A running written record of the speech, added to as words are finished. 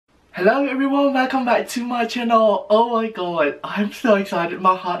Hello everyone, welcome back to my channel. Oh my god, I'm so excited,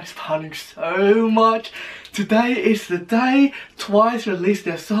 my heart is pounding so much. Today is the day TWICE released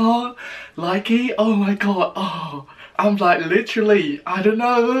their song, Likey. Oh my god, I'm like literally, I don't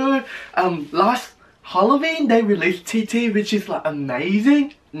know. Last Halloween they released TT, which is like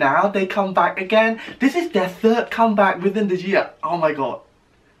amazing. Now they come back again. This is their third comeback within the year. Oh my god.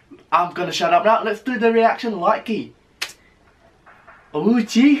 I'm gonna shut up now, let's do the reaction, Likey. Oh,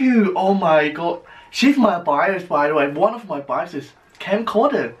 Jihyo! Oh my god. She's my bias, by the way. One of my biases.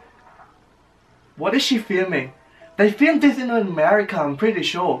 Camcorder. What is she filming? They filmed this in America, I'm pretty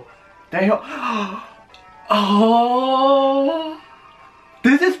sure. They... Oh!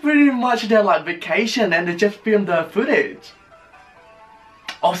 This is pretty much their like vacation and they just filmed the footage.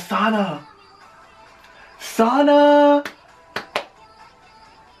 Oh, Sana! Sana!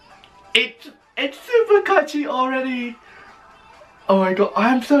 It's super catchy already. Oh my god,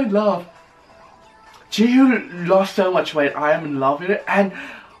 I am so in love. Jihyo lost so much weight, I am in love with it. And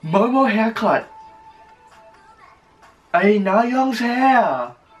Momo haircut. Hey, Nayoung's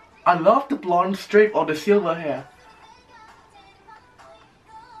hair. I love the blonde strip or the silver hair.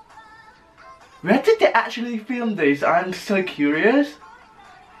 Where did they actually film this? I'm so curious.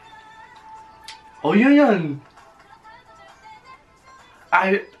 Oh yeah.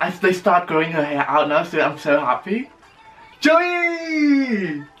 As they start growing her hair out now, so I'm so happy.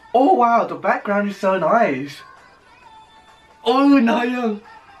 Joey! Oh wow, the background is so nice. Oh Nayoung.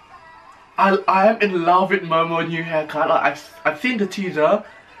 I am in love with Momo's new haircut. Like, I've seen the teaser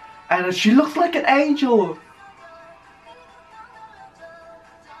and she looks like an angel.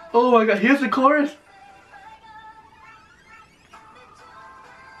 Oh my god, here's the chorus.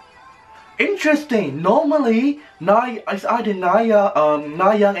 Interesting. Normally, it's either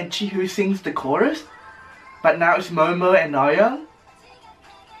Nayoung and Jihyo sings the chorus. But now it's Momo and Nayoung.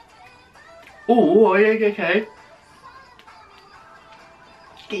 Oh, okay.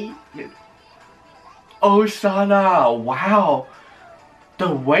 Oh, Sana, wow.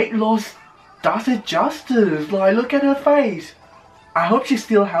 The weight loss does it justice. Like, look at her face. I hope she's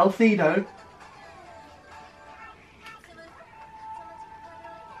still healthy though.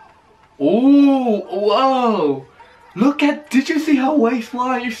 Oh, whoa. Look at, did you see her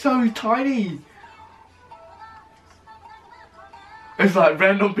waistline? It's so tiny. It's like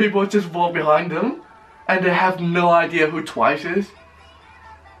random people just walk behind them and they have no idea who TWICE is.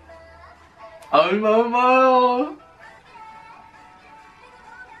 Oh Momo!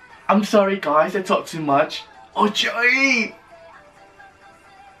 I'm sorry guys, I talk too much. Oh Joey!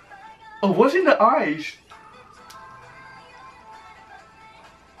 Oh, what's in the eyes?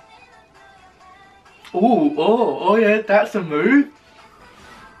 Oh yeah, that's a move.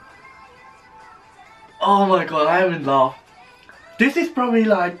 Oh my god, I am in love. This is probably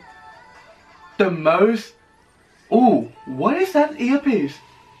like the most... Ooh, what is that earpiece?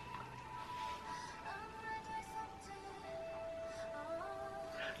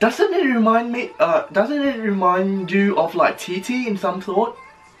 Doesn't it remind me, doesn't it remind you of like TT in some sort?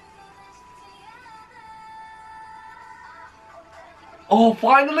 Oh,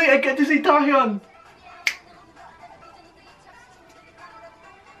 finally I get to see Taehyun!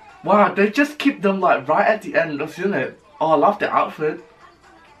 Wow, they just keep them like right at the end, isn't it? Oh, I love the outfit.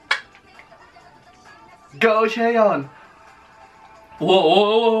 Go Chaeyeon!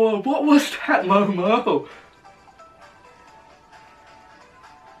 Whoa, what was that, Momo?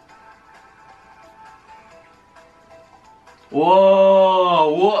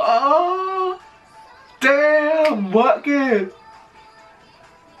 Whoa! Damn, work it!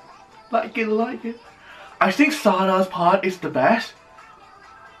 Like it. I think Sana's part is the best.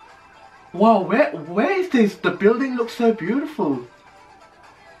 Wow, where is this? The building looks so beautiful.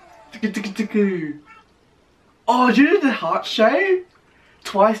 Oh, you did the heart shape?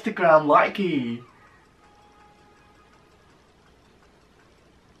 Twice the ground, Likey.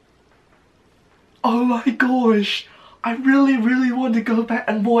 Oh my gosh, I really want to go back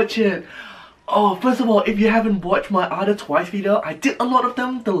and watch it. Oh, first of all, if you haven't watched my other TWICE video, I did a lot of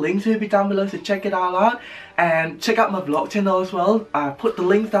them. The links will be down below, so check it all out. And check out my vlog channel as well. I put the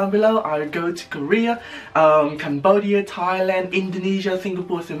links down below. I go to Korea, Cambodia, Thailand, Indonesia,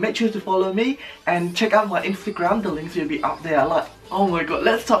 Singapore. So make sure to follow me and check out my Instagram. The links will be up there. Like, oh my god,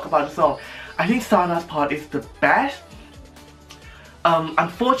 let's talk about the song. I think Sana's part is the best.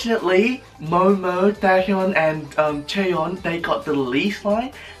 Unfortunately, Momo, Taehyun and Chaeyeon, they got the least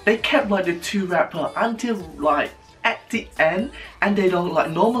line. They kept like the two rapper until like at the end, and they don't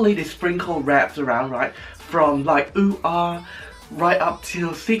like, normally they sprinkle raps around, right? From like ooh right up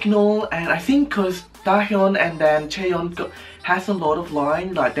till Signal, and I think cause Taehyun and then Chaeyeon has a lot of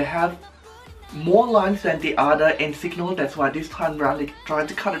lines, like they have more lines than the other in Signal. That's why this time round they're trying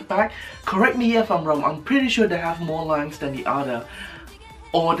to cut it back. Correct me if I'm wrong, I'm pretty sure they have more lines than the other,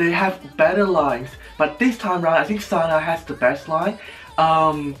 or they have better lines, but this time round I think Sana has the best line.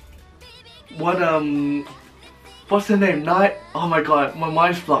 What's the name? Oh my god, my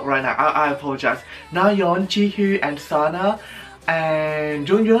mind's blocked right now. I apologize. Nayeon, Jihyo and Sana and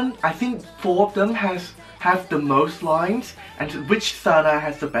Junjun, I think 4 of them have the most lines, and which Sana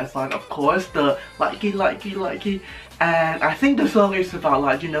has the best line, of course, the likey. And I think the song is about,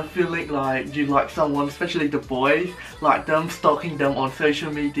 like, you know, feeling like you like someone, especially the boys, like them, stalking them on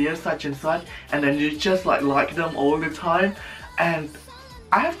social media, such and such, and then you just like them all the time. And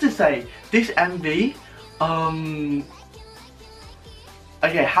I have to say, this MV,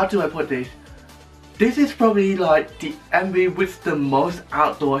 okay, how do I put this? This is probably like the MV with the most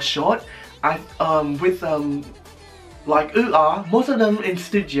outdoor shot. Like most of them in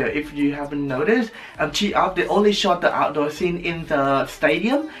studio, if you haven't noticed. Chi Up, they only shot the outdoor scene in the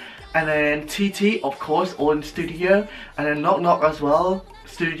stadium, and then TT, of course, all in studio, and then Knock Knock as well,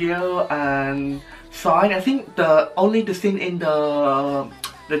 studio, and Sign. I think only the scene in the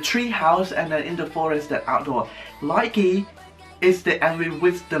tree house and then in the forest that outdoor. Likey is the MV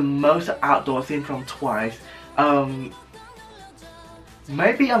with the most outdoor scene from Twice.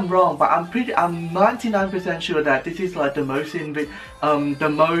 Maybe I'm wrong, but I'm 99% sure that this is like the most scene with the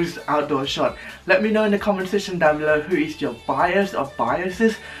most outdoor shot. Let me know in the comment section down below who is your bias or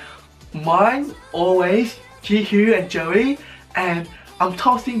biases. Mine always Jihyo and Joey, and I'm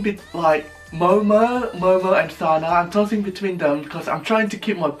tossing like Momo and Sana. I'm tossing between them because I'm trying to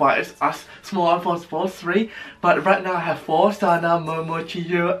keep my bias as small as possible, 3. But right now I have 4, Sana, Momo,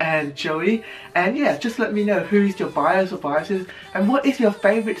 Jihyo and Joey. And yeah, just let me know who is your bias or biases, and what is your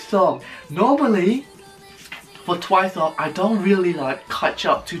favorite song. Normally, for Twice song, I don't really like catch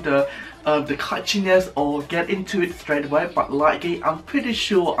up to the catchiness or get into it straight away, but Likey, I'm pretty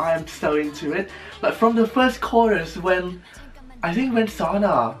sure I am so into it. Like from the first chorus, when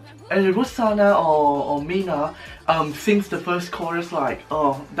Sana, and it was Sana or Mina sings the first chorus, like,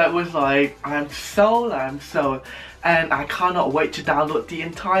 oh, that was like, I'm sold, and I cannot wait to download the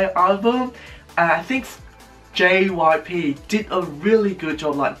entire album. And I think JYP did a really good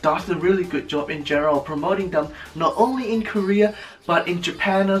job, like does a really good job in general promoting them, not only in Korea but in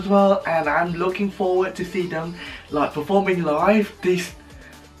Japan as well, and I'm looking forward to see them like performing live this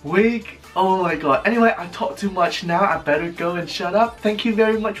week. Oh my god. Anyway, I talked too much now, I better go and shut up. Thank you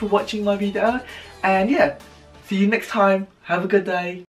very much for watching my video, and yeah, see you next time. Have a good day.